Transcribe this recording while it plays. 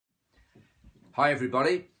Hi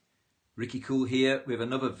everybody, Ricky Cool here with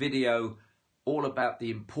another video all about the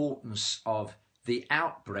importance of the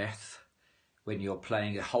out breath when you're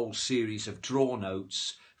playing a whole series of draw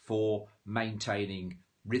notes for maintaining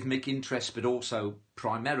rhythmic interest, but also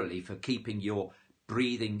primarily for keeping your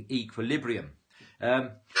breathing equilibrium.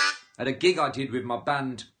 At a gig I did with my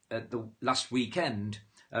band at the last weekend,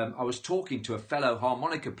 I was talking to a fellow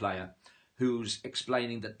harmonica player who's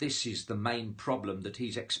explaining that this is the main problem that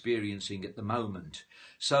he's experiencing at the moment.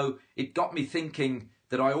 So it got me thinking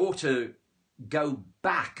that I ought to go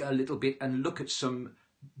back a little bit and look at some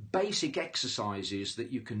basic exercises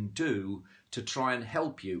that you can do to try and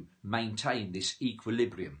help you maintain this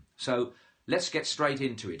equilibrium. So let's get straight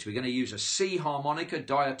into it. We're going to use a C harmonica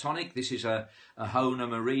diatonic. This is a Hohner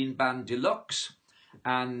Marine Band Deluxe.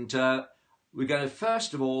 And we're going to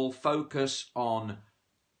first of all focus on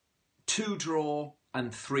 2 draw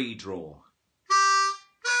and 3 draw.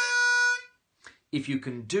 If you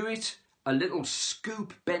can do it, a little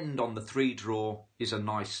scoop bend on the 3 draw is a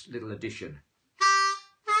nice little addition.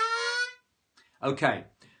 Okay,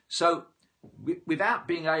 so without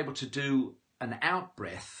being able to do an out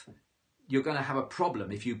breath, you're going to have a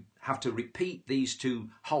problem if you have to repeat these 2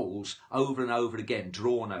 holes over and over again,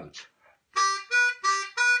 draw note.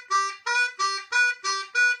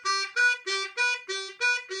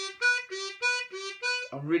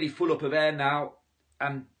 I'm really full up of air now,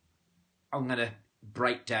 and I'm going to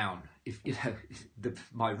break down. If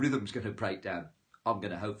my rhythm's going to break down, I'm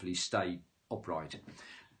going to hopefully stay upright.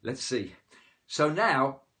 Let's see. So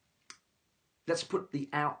now, let's put the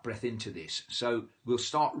out breath into this. So we'll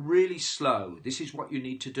start really slow. This is what you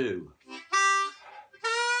need to do.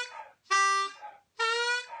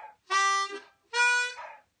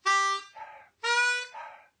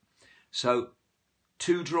 So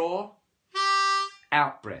 2 draw,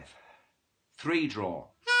 out breath, 3 draw,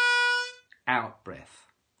 out breath.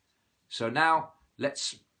 So now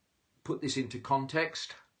let's put this into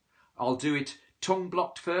context. I'll do it tongue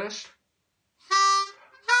blocked first.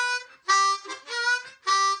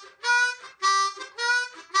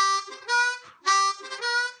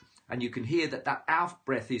 And you can hear that that out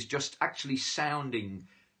breath is just actually sounding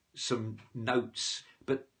some notes,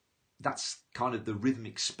 but that's kind of the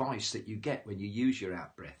rhythmic spice that you get when you use your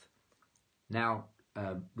out breath. Now,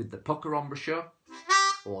 with the pucker embouchure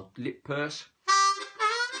or lip purse.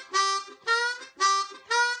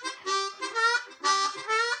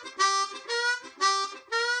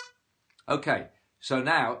 Okay, so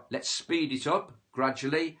now let's speed it up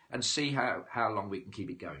gradually and see how long we can keep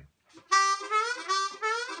it going.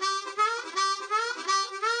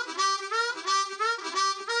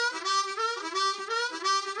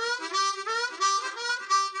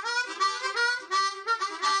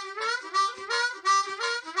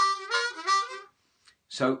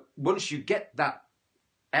 So once you get that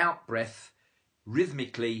out breath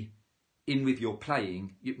rhythmically in with your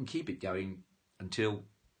playing, you can keep it going until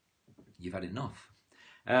you've had enough.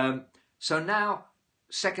 So now,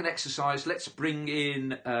 second exercise, let's bring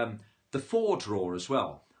in the 4 draw as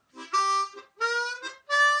well.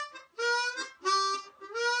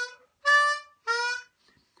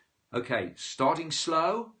 Okay, starting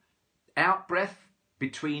slow, out breath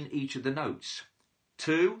between each of the notes.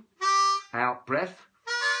 2, out breath.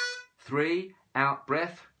 3, out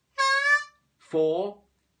breath. 4,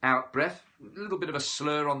 out breath. A little bit of a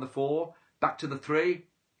slur on the 4. Back to the 3.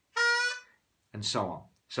 And so on.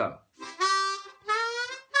 So.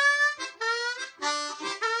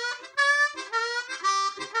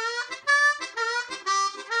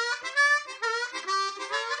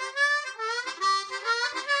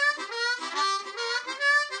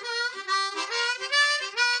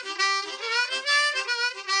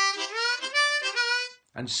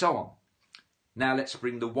 And so on. Now let's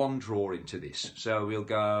bring the 1 draw into this. So we'll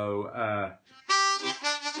go...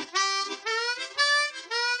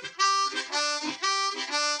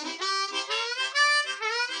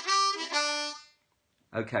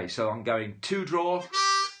 Okay, so I'm going 2 draw,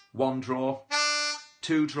 1 draw,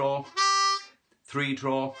 2 draw, 3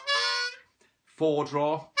 draw, 4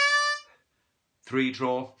 draw, 3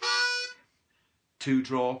 draw, 2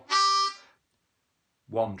 draw,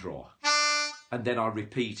 1 draw. And then I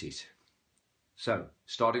repeat it. So,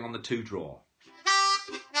 starting on the 2 draw.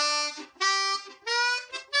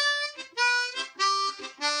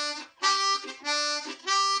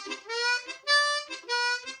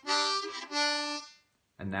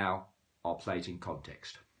 And now I'll play it in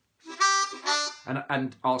context.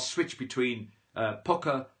 And I'll switch between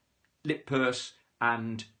pucker, lip purse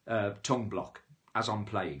and tongue block as I'm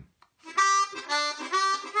playing.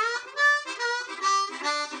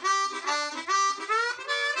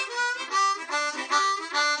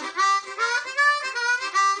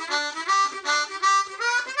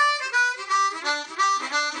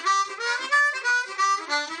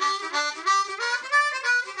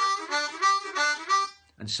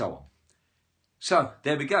 and so on. So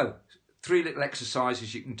there we go. 3 little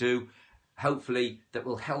exercises you can do, hopefully that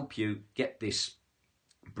will help you get this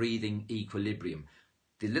breathing equilibrium.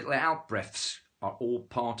 The little out breaths are all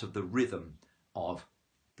part of the rhythm of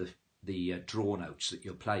the draw notes that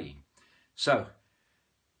you're playing. So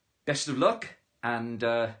best of luck, and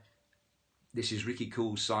this is Ricky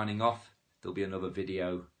Cool signing off. There'll be another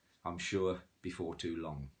video, I'm sure, before too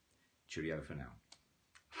long. Cheerio for now.